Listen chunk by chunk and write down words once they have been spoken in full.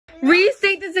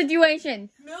Restate the situation.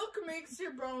 Milk makes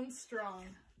your bones strong.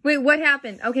 Wait, what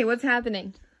happened? Okay, what's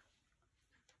happening?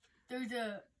 There's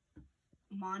a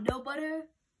mondo butter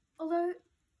alert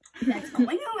that's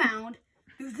going around.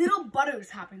 There's little butters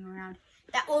hopping around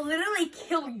that will literally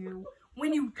kill you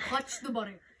when you touch the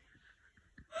butter.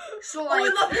 So like, we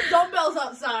left the dumbbells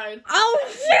outside. Oh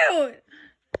shoot!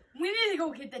 We need to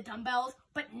go get the dumbbells,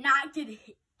 but not get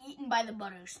eaten by the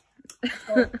butters. Let's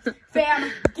go.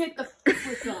 Fam, get the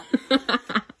frick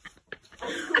up.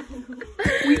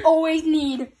 We always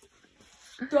need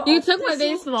the You took my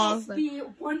baseball.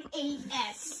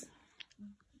 SB18S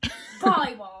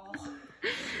volleyball.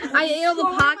 I ate all the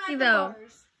Destroy pocky my though.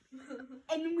 butters.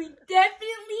 And we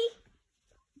definitely,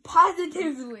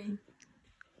 positively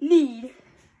need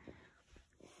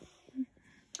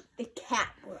the cat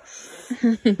brush.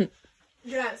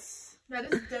 Yes, that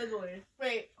is deadly.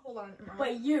 Wait, hold on.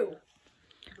 But you,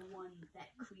 the one that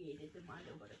created the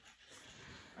mondo butter.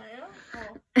 I am?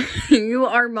 Oh. You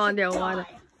are Mondo. Mondo.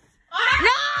 Ah!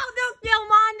 No, don't kill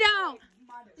Mondo.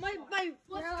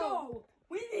 Let's go.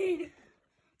 We need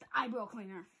the eyebrow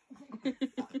cleaner.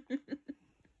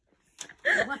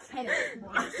 Let's head it,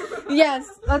 boys.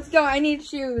 Yes, let's go. I need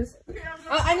shoes.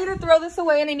 I need to throw this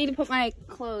away and I need to put my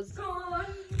clothes.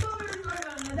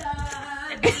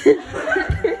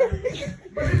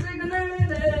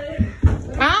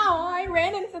 Ow, I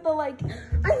ran into the like.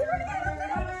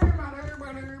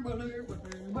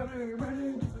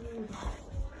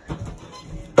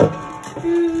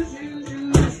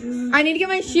 I need to get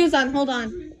my shoes on. Hold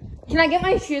on. Can I get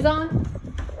my shoes on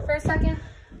for a second?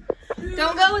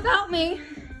 Don't go without me.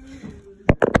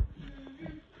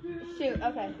 Shoot,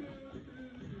 okay.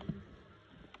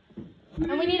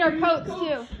 And we need our coats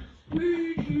too.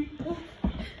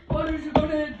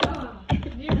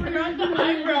 You forgot the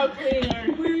eyebrow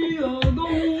cleaner. We are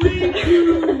going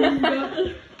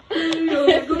to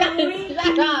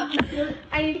Shut up.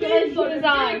 I need to get my shoes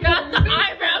on. Got the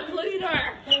eyebrow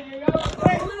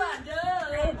cleaner.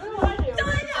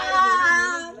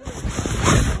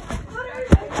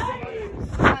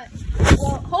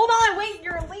 Hold on, wait,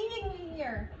 you're leaving me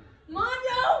here.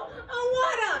 Mondo,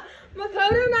 Awada,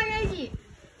 Makoto Nayagi.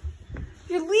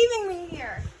 You're leaving me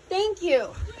here. Thank you.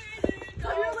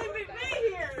 No, you're leaving me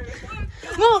here.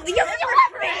 Well, because you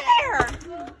left me here.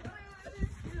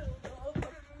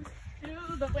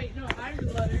 Wait, no, I'm the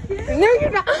butter. No, you're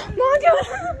not. Mondo.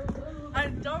 I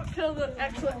don't kill the.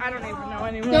 Actually, I don't even know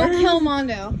anymore. Don't kill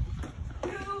Mondo.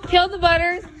 Kill the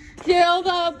butters. Kill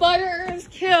the butters.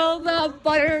 Kill the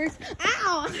butters.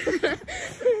 Ow.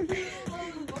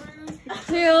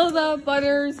 Kill the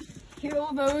butters.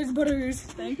 kill those butters.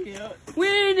 Thank you.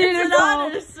 We need to an go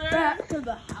honor, sir. back to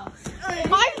the house.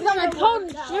 I got my coat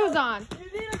and shoes on.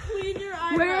 You need to clean your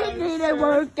We eyebrows. need to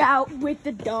work out with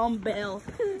the dumbbells.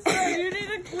 Sir, you need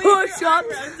to clean Push your ups.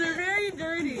 eyebrows. They're very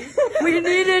dirty. We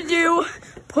need to do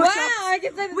push-ups. Wow, I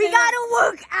can say the We same gotta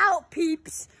work out,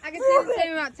 peeps. I can say the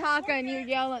same about Taka and you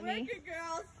yell at Work me. it,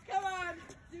 girls. Come on.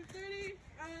 Do 30.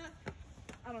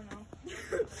 I don't know.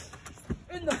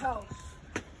 In the house.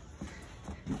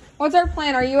 What's our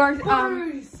plan? Are you our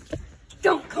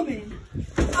Don't come in.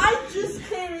 I just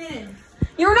came in.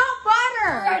 You're not All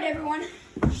right, butter. everyone.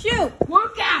 Shoot.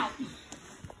 Work out.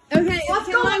 Okay, Let's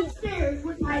can go I- upstairs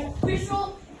with my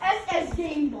official SS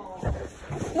game ball.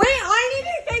 Wait, I need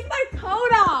to take my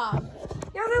coat off.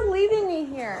 You're just leaving me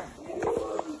here.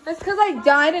 Just because I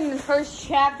died in the first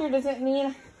chapter doesn't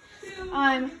mean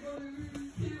I'm.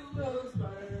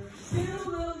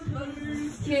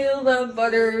 Kill the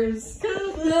butters.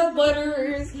 Kill the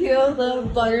butters. Kill the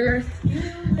butters.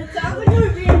 It sounds like it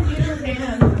would be in Peter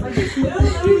Pan. Like,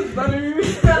 those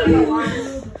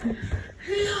butters.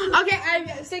 Okay,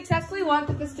 I successfully walked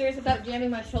up the stairs without jamming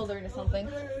my shoulder into something.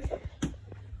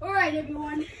 All right,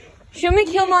 everyone. Should we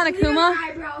kill Clear your Monokuma?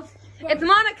 eyebrows. It's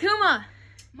Monokuma.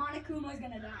 Monokuma's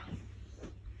gonna die.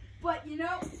 But you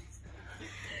know,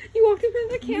 You walked up in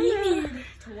the we camera. need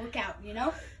to work out. You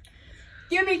know,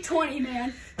 give me 20,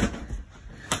 man.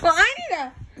 Well, I need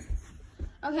to.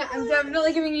 Okay, I'm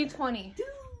definitely giving you 20.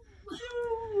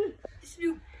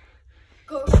 Snoop.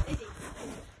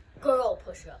 Girl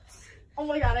push-ups. Oh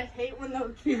my god, I hate when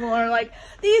those people are like,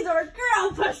 these are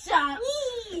girl push-ups.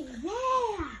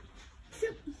 Yeah.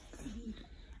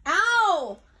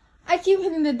 Ow! I keep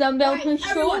hitting the dumbbell with my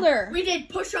shoulder. We did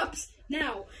push-ups.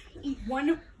 Now, eat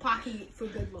one Pocky for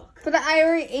good luck. But I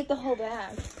already ate the whole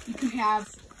bag. You can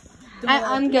have.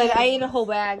 I'm good. I ate a whole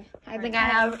bag. I think I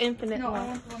have infinite No, I more.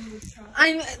 want one with chocolate.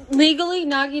 I'm legally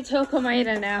Nagitoko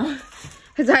Maeda now.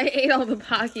 Because I ate all the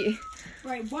Pocky.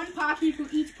 Right, one Pocky for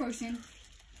each person.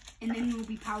 And then we'll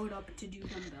be powered up to do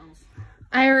dumbbells.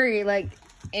 I already, like,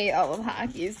 ate all of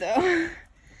hockey, so.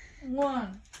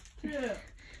 1, 2.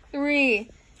 3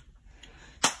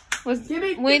 was Give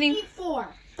me waiting. 54.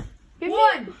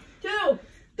 1, 2,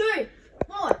 3,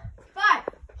 4, 5,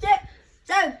 6,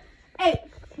 7, 8,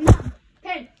 9,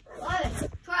 10, 11,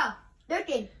 12,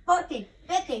 13, 14,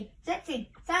 15, 16,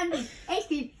 17,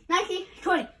 18, 19,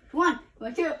 20, 21,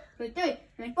 22, 23,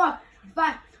 24,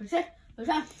 25, 26,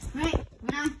 27, 28,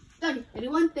 29, 30,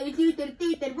 31, 32,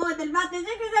 33, 34, 35,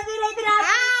 36, 37, 38, 39,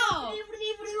 Ow!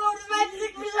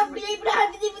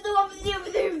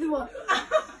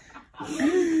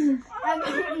 I'm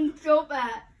getting so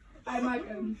fat. I might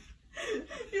You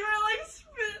were like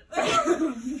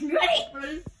spit.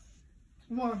 Ready?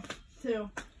 1, 2,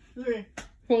 3.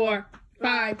 4,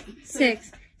 5,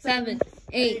 6, 7,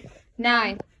 8,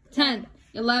 9, 10,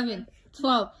 11,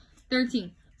 12,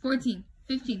 13, 14,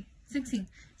 15, 16,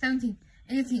 17,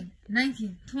 18,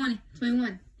 19, 20,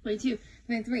 21, 22,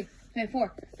 23,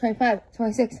 24, 25,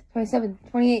 26, 27,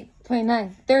 28,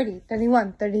 29, 30,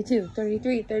 31, 32,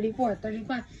 33, 34,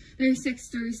 35, 36,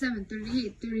 37,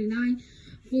 38, 39,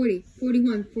 40,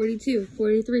 41, 42,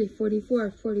 43,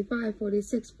 44, 45,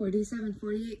 46, 47,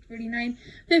 48, 49,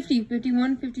 50,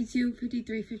 51, 52,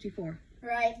 53, 54.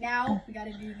 Right now, we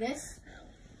gotta do this.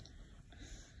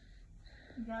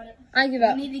 Got it. I give We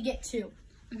up. need to get 2.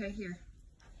 Okay, here.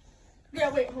 Yeah,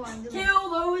 wait, hold on. Kill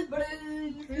those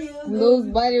butters. Kill Those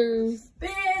butters. Spin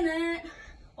it.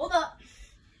 Hold up.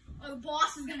 Our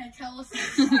boss is gonna tell us.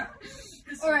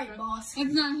 Alright, boss.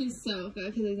 It's not his soap,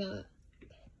 because he's not.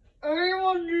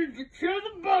 Everyone needs to kill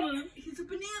the butters. He's a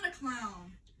banana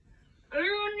clown.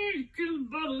 Everyone needs to kill the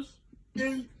butters.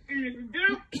 And if you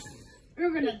don't, you're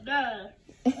gonna die.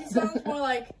 It sounds more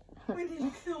like, we need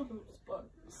to kill those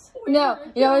butters. No,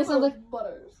 you know what it sounds like?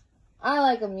 Butters. I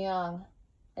like them young.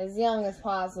 As young as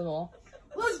possible.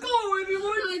 Let's go,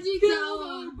 everyone. Kill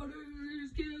those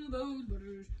butters. Kill those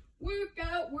butters. Work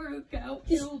out.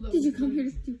 Kill those Did you come here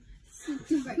butters.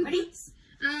 to Right, ready?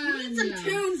 We need some no.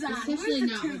 tunes on. Especially Where's the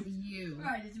not tune? with you.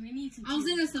 Alright, we need some I'll tunes.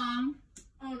 sing a song.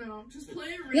 Oh no, just play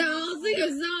it Yeah, I'll sing a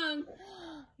song.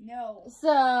 No.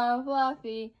 So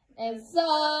fluffy and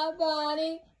so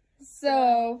bunny.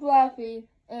 So fluffy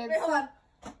and Wait, hold so... on.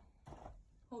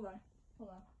 Hold on.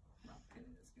 No, give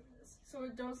me this. So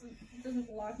it doesn't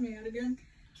lock me out again.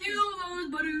 Kill those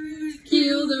butters.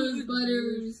 Kill those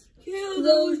butters. Kill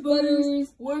Those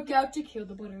butters. Work out to kill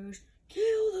the butters.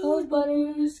 Kill those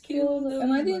butters. Kill those.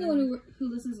 Am I the only one who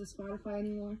listens to Spotify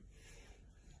anymore?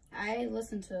 I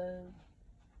listen to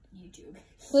YouTube.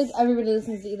 I feel like everybody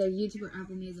listens to either YouTube or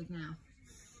Apple Music now.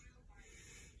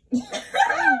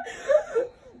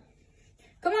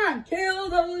 Come on, kill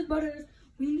those butters.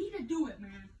 We need to do it,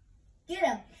 man. Get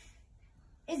him.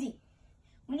 Izzy,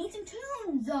 we need some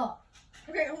tunes up.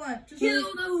 Okay, hold on. Just Kill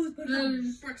those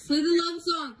butters. Play the love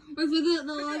song. Or play the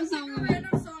love Pick a song.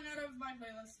 random song out of my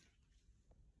playlist.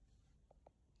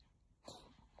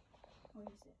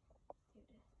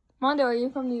 Mondo, are you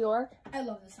from New York? I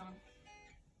love this song.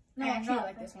 No, I I'm actually not.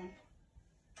 like this one.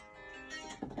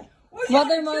 Mother, Kill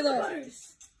the mother.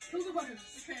 butters. Kill the butters.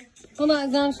 Okay. Hold on,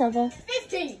 it's not shuffle.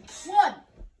 15. 1,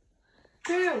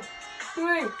 2,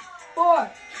 3,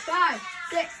 4, 5,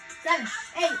 6, 7,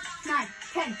 8, 9,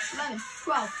 10, 11,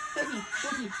 12, 13,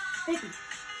 14, 15.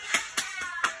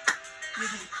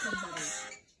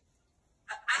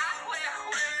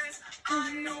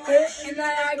 And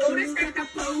then I go to stick a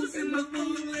pose in my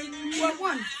phone.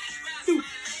 1, 2,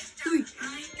 3,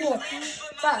 4,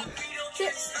 5,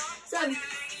 6, 7,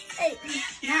 8,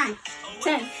 9,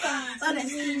 10,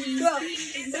 11, 12,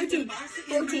 13,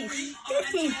 14,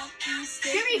 15.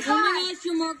 Give me Oh 5. my gosh,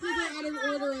 your markers are out of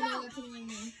order and all that's annoying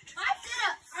me. 5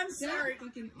 sit-ups. I'm sorry.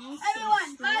 Fucking awesome. Everyone,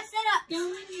 5 sit-ups.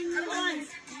 Everyone.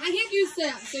 I can't do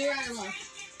sit-ups, so you're out of luck.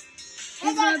 He's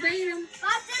Hold gonna on. bang him. 5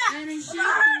 sit-ups. And he's Hold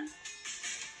on.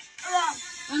 Hold on.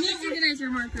 I'm gonna organize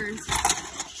your markers.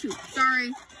 Shoot, sorry.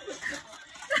 I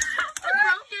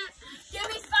broke it. Give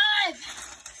me 5.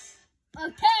 10.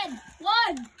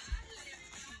 1.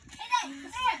 Hey, come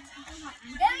here.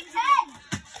 Give me 10.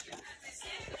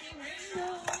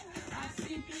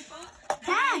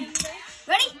 10.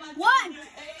 Ready? 1,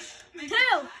 2,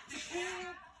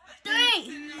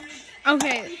 3,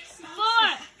 Okay. 4,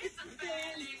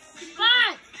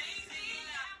 5,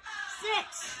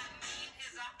 6,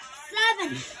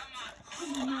 7,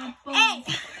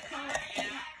 8,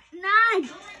 9,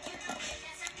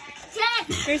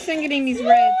 10. You're still getting these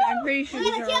reds. I'm pretty sure We're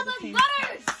these gonna are kill all the those same.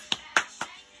 butters.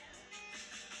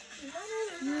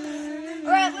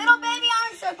 Alright, little baby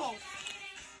arm circles.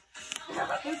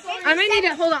 I might need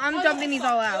to, hold on, I'm dumping these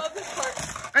all out.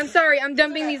 I'm sorry, I'm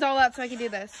dumping these all out so I can do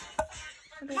this.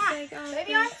 Come on,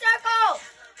 baby arm circles.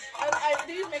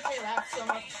 these make me laugh so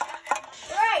much.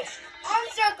 Right. Arm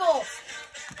circles.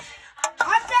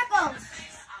 Arm circles.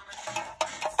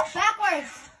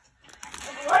 Backwards.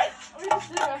 What? Let me just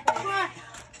do that. Front.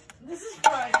 This is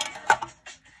fun.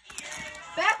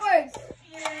 Backwards.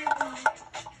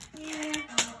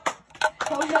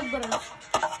 Coconut butter.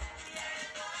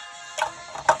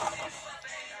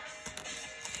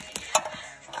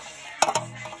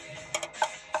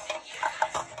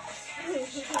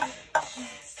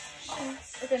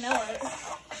 Okay, now what?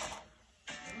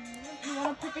 You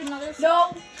want to pick another?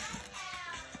 No.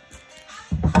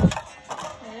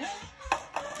 Yeah?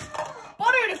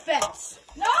 Butter defense.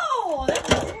 No! That's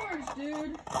yours,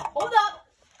 dude. Hold up.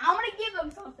 I'm gonna give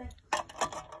him something.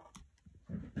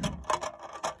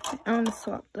 I want to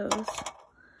swap those.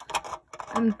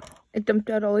 I dumped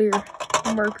out all your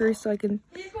markers so I can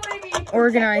He's going to be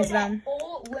organize protected them. at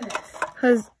all limits.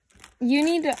 Because you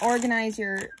need to organize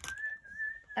your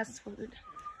S word.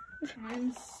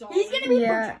 I'm sorry. He's gonna be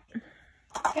Yeah. protected.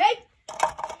 Okay?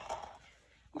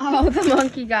 Oh, the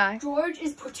monkey guy. George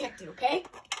is protected, okay?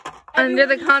 Under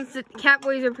the Everyone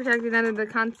Catboys are protected under the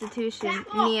Constitution.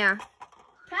 Tackle. Yeah.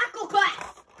 tackle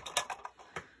class.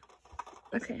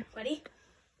 Okay. Ready?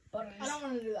 Butters. I don't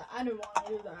want to do that. I don't want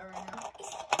to do that right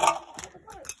now.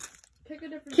 Pick a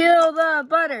different. Kill the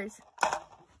butters.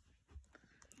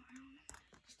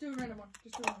 Just do a random one.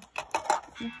 Just do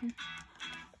one.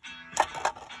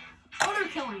 Butter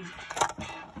killing.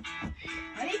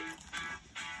 Ready?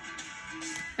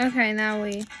 Okay, now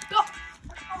we. Go. Oh,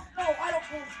 no, I don't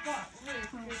want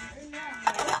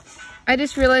I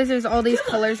just realized there's all these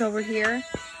colors over here.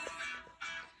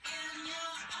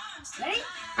 Ready?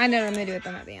 I know what I'm gonna do with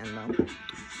them at the end though.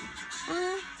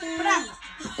 Put on.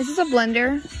 Is this a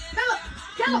blender? Kill it.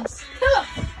 Kill it. Kill it.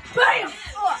 Bam.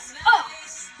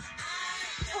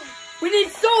 We need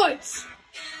swords.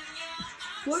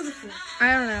 What is it?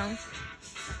 I don't know.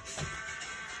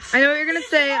 I know what you're gonna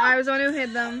say. I was the one who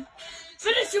hid them.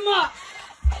 Finish him up.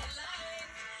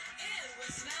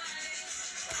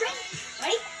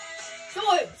 Ready?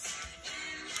 Swords.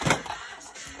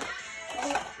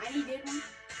 Oh, I needed one.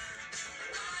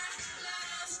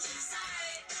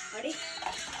 Ready?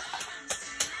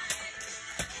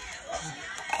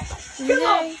 Come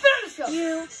on, finish him.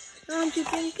 You, don't you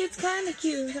think it's kind of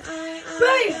cute?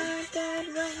 Bam! Dad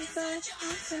right inside.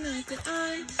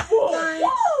 I'm Whoa, fine.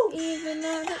 whoa. Even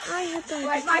though that I had that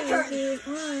Right, my turn. it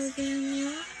was in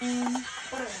your own.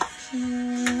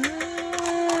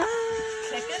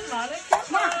 Chicken, Monica.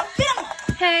 Come on, get him.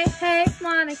 Hey, hey,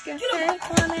 Monica. Get Hey, him.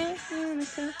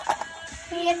 Monica.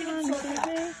 He has to get sword out.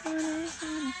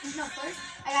 No, first,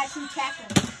 I got two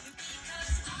tackles.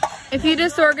 If you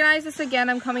disorganize this again,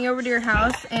 I'm coming over to your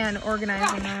house and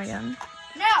organizing them again.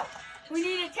 Now, we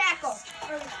need a tackle.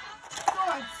 Or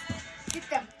swords. Get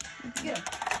them. Get them.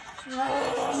 You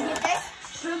get this?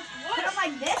 Put them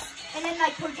like this, and then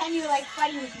like pretend you're like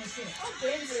fighting with me too.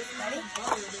 Ready?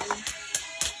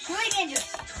 Really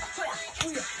dangerous.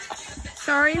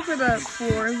 Sorry for the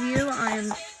four of you.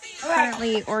 I'm Alright.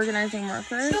 currently organizing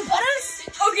markers. The butters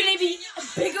are gonna be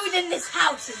bigger than this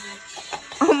house, isn't it?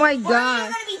 Oh my Butters god.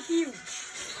 are gonna be huge.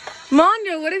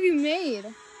 Mondo, what have you made?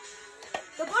 The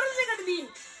butters are gonna be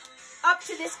up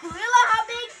to this gorilla, how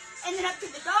big? And then up to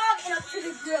the dog and up to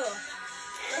the gorilla.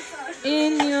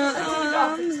 In your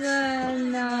arms at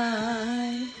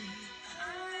night.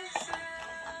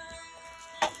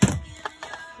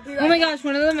 Oh my gosh,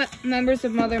 one of the members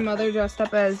of Mother dressed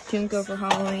up as Junko for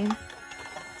Halloween.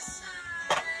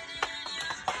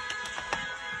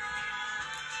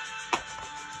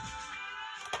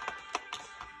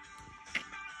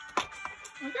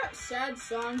 I've got sad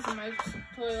songs in my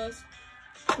playlist.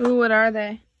 Ooh, what are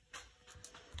they?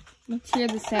 Let's hear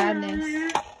the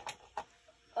sadness.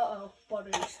 Uh-oh,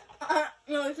 butters.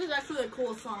 No, this is actually a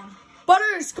cool song.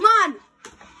 Butters, come on!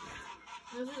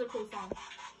 This is a cool song.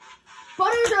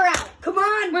 Butters are out. Come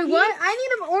on. Wait, what? I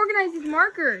need to organize these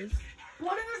markers.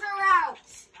 Butters are out.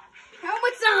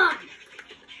 Helmet's on.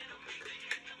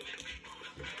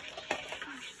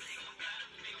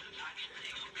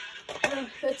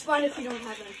 It's fine if you don't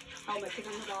have a helmet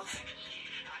because I'm the boss.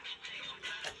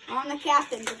 I'm the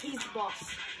captain, but he's the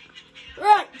boss.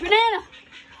 Right, banana.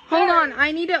 Hold on,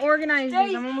 I need to organize Stay.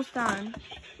 these. I'm almost done.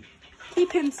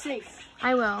 Keep him safe.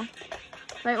 I will.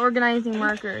 By organizing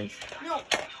markers. No.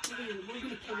 We're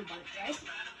gonna kill the butters, right?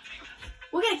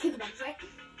 We're gonna kill the butters, right?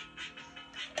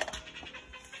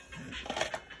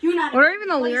 You're not. What are even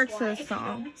the butter lyrics squad to this if you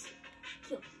song? don't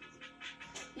kill.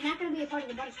 You're not gonna be a part of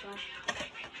the butter squad.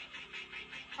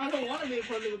 I don't want to be a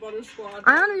part of the Butter Squad.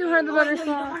 I don't know if you heard the Oh, Butter no, you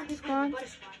don't want to be part of Squad. the butter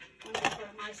squad. You want to be part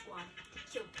of my squad.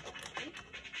 Kill.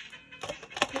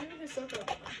 Give me his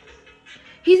Hisoka.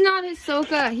 He's not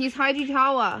Hisoka. He's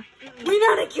Hajitawa. We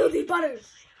gotta kill these butters.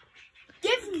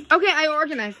 Give me. Okay, I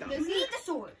organized them. Does he need the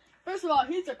sword? First of all,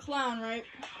 he's a clown, right?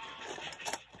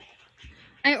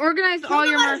 I organized all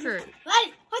your markers.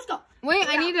 Let's go. Wait,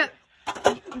 I need to.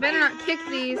 Better not kick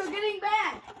these. We're getting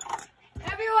bad.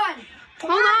 Everyone.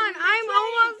 Hold on, I'm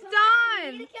almost We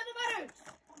need done. to kill the butters.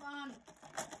 Hold on.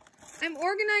 I'm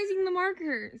organizing the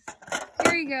markers.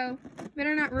 There you go.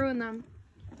 Better not ruin them.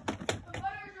 The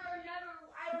butters are never.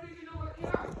 I don't even know what they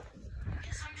are.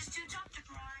 Guess I'm just too tough to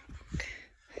climb.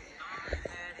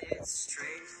 Headed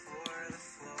straight for the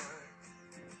floor.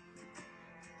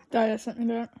 Dad has something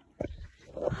to that.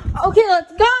 Okay,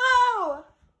 let's go!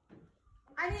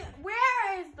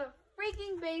 Where is the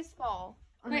freaking baseball?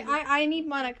 Wait, I need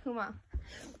Monokuma.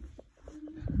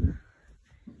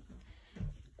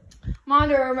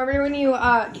 Mondo, remember when you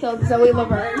killed Zoe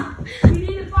Laverne? We need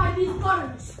to find these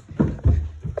butters.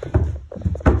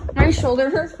 My shoulder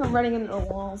hurts from running into the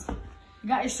walls. You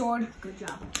got your sword. Good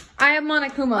job. I have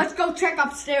Monokuma. Let's go check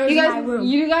upstairs You in my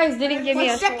room. guys didn't give me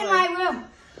a Let's check sword. in my room.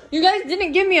 You guys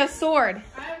didn't give me a sword.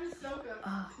 I have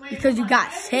Hisoka. Because you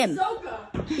got him.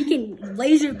 Hisoka. He can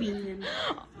laser beam him.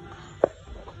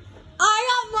 I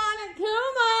got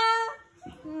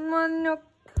Monokuma.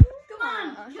 Come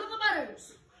on, kill the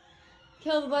butters.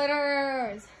 Kill the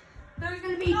butters. There's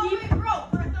gonna be No, deep. wait, bro. I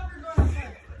thought we were going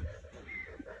outside.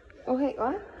 Okay,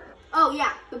 what? Oh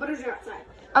yeah, the butters are outside.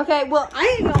 Okay, well, I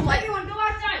didn't know what Everyone, go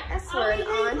outside. that sword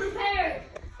on. Prepared.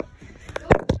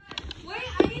 Wait,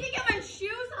 I need to get my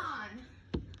shoes on.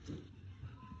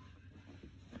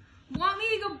 Want me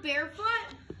to go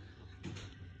barefoot?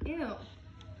 Ew.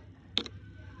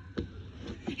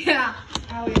 Yeah.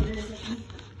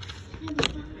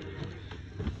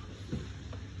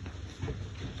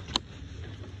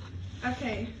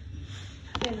 Okay.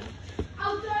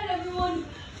 Outside, everyone.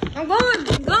 I'm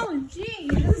going.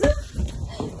 Jeez.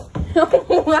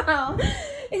 Oh, wow.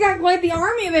 You got quite the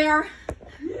army there.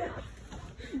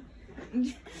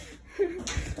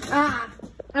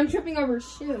 I'm tripping over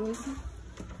shoes.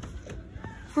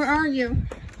 Where are you?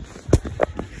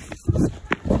 This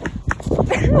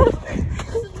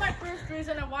is my first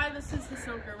reason of why this is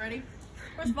Hisoka. Ready?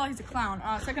 First of all, he's a clown.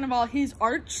 Second of all, he's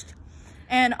arched.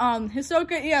 And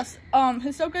Hisoka, yes,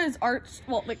 Hisoka is arched.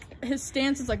 Well, like his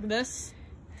stance is like this,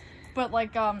 but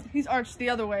like he's arched the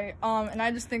other way. And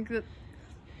I just think that,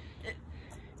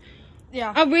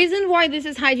 yeah. A reason why this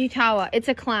is Hajitawa. It's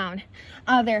a clown.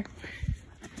 There.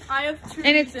 I have two.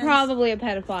 And it's reasons. probably a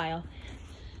pedophile.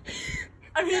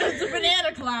 I mean, it's a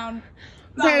banana clown.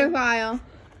 No, Pedophile.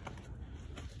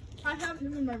 I have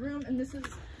him in my room, and this is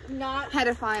not.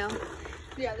 Pedophile.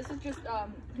 Yeah, this is just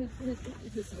his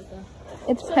Hisoka.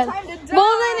 It's So time to die.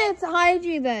 Well, then it's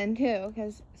Haiji then too,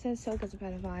 because it says Soka's a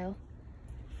pedophile.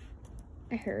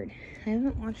 I heard. I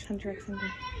haven't watched Hunter x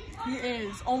Hunter. He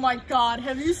is. Oh my God!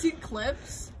 Have you seen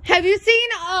clips? Have you seen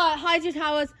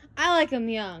Hajitawa's? I like him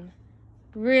young,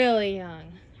 really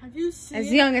young, Have you seen?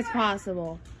 as young as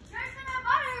possible.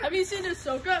 Have you seen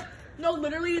Hisoka? No,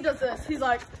 literally, he does this. He's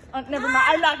like, never mind.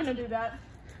 I'm not gonna do that.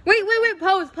 Wait,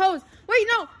 pose. Wait,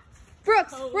 no,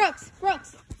 Brooks, Pose.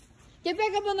 Brooks, get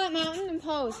back up on that mountain and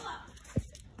pose.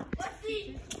 Let's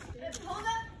see. Hold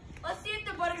up. Let's see if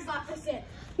the butters lock us in.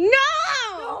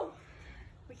 No!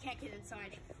 We can't get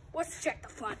inside. Let's check the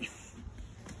front.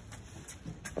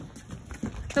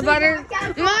 The butter.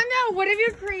 Mondo, what have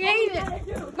you created?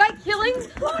 By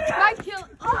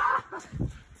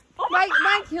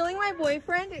killing my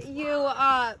boyfriend,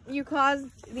 you caused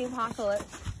the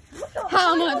apocalypse.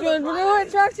 How much would one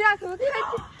truck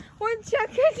one chuck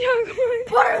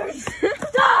Butters!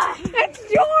 Die! It's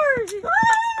George!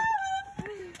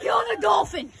 Kill the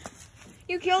dolphin!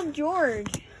 You killed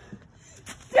George.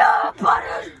 The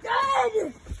Butters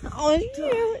dead! Oh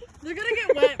shoot. They're gonna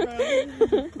get wet, bro.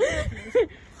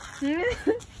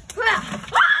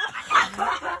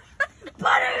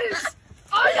 Butters!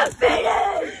 Undefeated!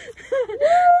 Don't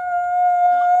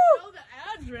show the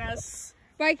address.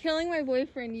 By killing my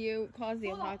boyfriend, you caused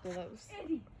the apocalypse.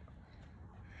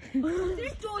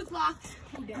 This door's locked.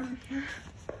 Who dead?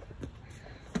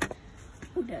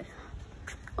 Who dead?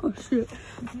 Oh shit.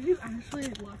 Did you actually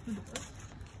lock the door?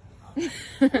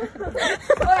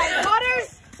 Alright,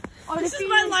 Butters! This is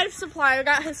my life supply. I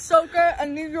got Hisoka, a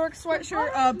New York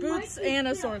sweatshirt, boots, and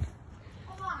a sword.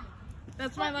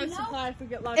 That's my life supply if we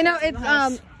get locked You know, in the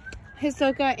house. it's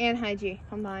Hisoka and Haiji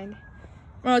combined.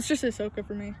 Well, it's just Hisoka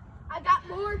for me. I got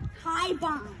more high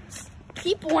bombs.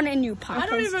 Keep one in your pocket. I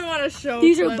don't even want to show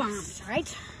These clips. are bombs,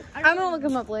 right? I'm gonna look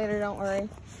them up later, don't worry.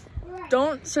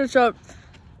 Don't search up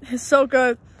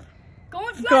Hisoka Go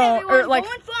in front, Go, everyone. or, like,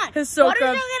 Go in front. Hisoka. Butters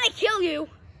are gonna kill you.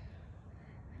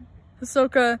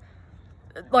 Hisoka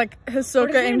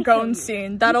and Gon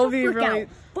scene. That'll be really.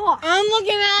 I'm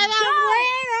looking at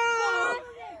that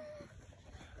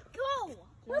Go.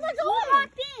 Where's I Go going?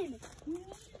 locked in.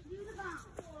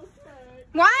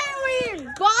 Why are we in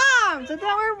bombs? I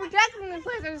thought we were protecting this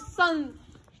place. There's some.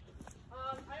 I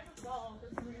have a ball for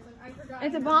some reason. I forgot.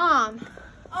 It's a bomb.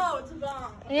 Oh, it's a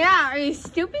bomb. Yeah, are you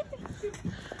stupid?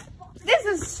 This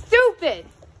is stupid.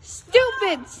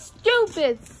 Stupid,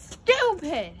 stupid,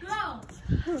 stupid. Go.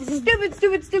 Stupid,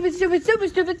 stupid, stupid, stupid, stupid,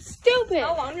 stupid, stupid.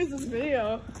 How long is this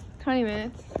video? 20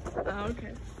 minutes. Oh,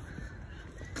 okay.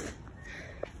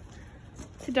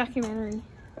 It's a documentary.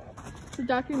 It's a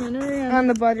documentary On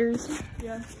the butters.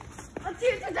 yeah. Let's see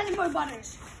if there's any more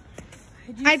butters.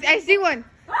 I see one.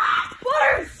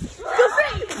 Butters!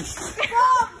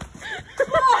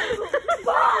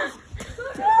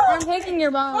 I'm taking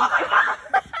your bomb. Oh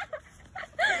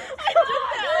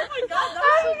my god,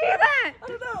 How did you do that? I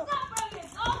don't know.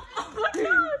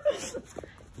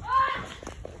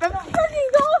 A freaking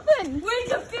dolphin. We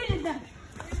defeated them.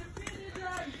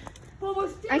 But we're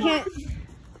still I can't.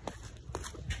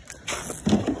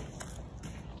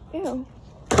 Ew.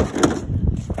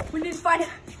 We need to find it.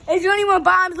 Is there any more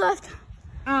bombs left?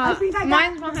 think I got-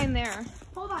 Mine's behind there.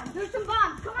 Hold on. There's some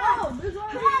bombs. Come on. There's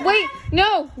one. Wait,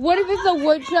 no. What if it's a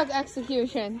woodchuck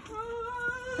execution?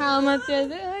 How much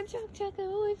is it? Woodchuck, chuck,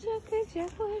 woodchuck,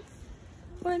 chuck, wood.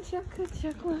 Woodchuck,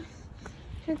 chuck, wood.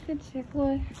 Chuck,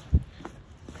 wood.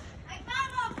 I found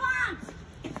more bombs.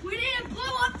 We need to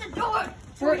blow up the door.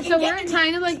 So we're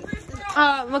kind of like,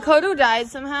 Makoto died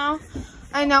somehow,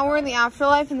 and now we're in the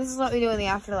afterlife, and this is what we do in the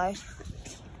afterlife.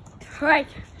 Right.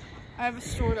 I have a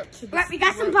sword up to this. Right. We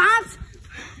got some bombs.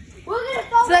 We're gonna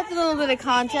throw So that's a little bit of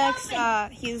context.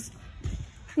 He's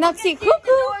Nutsy the door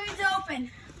Cuckoo, is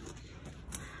open.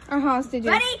 our hostage.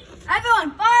 Ready?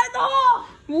 Everyone, fire the hole.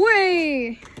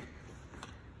 Wait,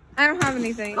 I don't have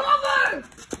anything. Cover.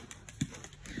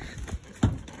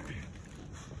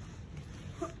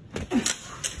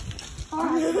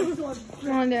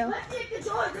 Mondo. Let's see if the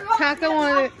doors are open.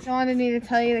 Taka wanted me to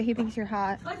tell you that he thinks you're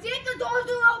hot. Let's see if the doors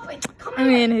are open. Come I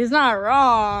here. mean, he's not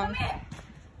wrong. Come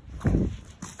here.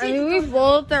 I mean, we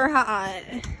both are hot.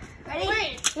 Ready?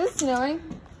 It's snowing.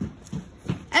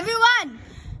 Everyone!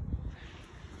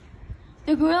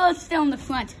 The gorilla's still in the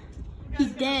front.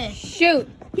 He's dead. Shoot.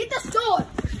 Get the sword!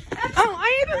 Oh,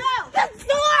 I need the sword. Get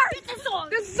the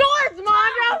sword! The swords,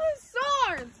 Mondo. The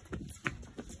swords.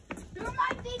 There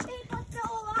might be people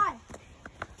still alive.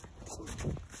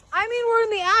 I mean, we're in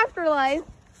the afterlife.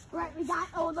 Right, we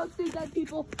got those two dead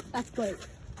people. That's great.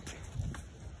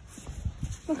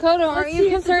 Makoto, aren't Let's you see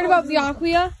if the concerned about doors are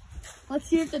Byakuya? Let's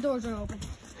see if the doors are open.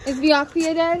 Is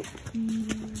Byakuya dead?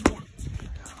 Yeah.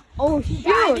 Oh,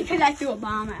 Yeah, shoot. because I threw a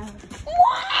bomb at her.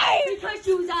 Why? Because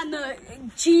she was on the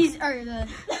cheese, or the,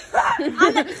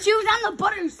 she was on the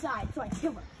butter side, so I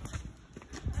killed her.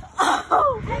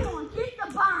 Oh! Everyone, get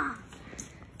the bomb!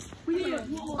 We need a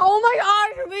Oh my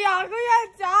gosh,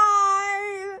 Byakuya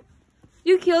died.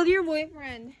 You killed your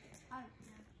boyfriend.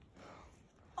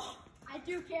 I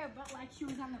do care, but like she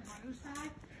was on the butter side,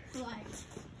 so like.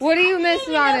 What do you miss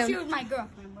about She him? was my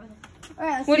girlfriend, brother. All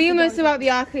right, let's What do see you if the miss doors about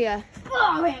Byakuya?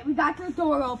 Oh wait, we got the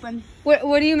door open.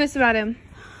 What do you miss about him?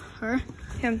 Her?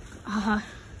 Him.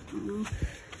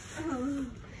 You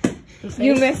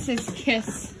You miss his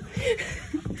kiss.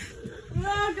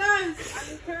 No, guys,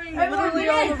 I'm carrying Everyone, literally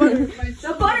get all in. the butter.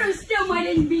 The butter still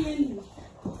might be in.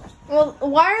 Well,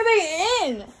 why are they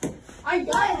in? I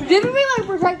got it. Didn't we like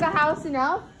protect the house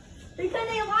enough? Because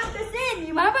they locked us in, you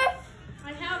remember?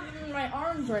 I have it in my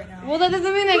arms right now. Well, that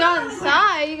doesn't mean they got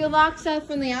inside. You can lock stuff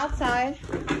from the outside.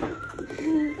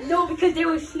 No, because they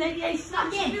were they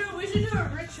snuck in. We should do a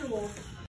ritual.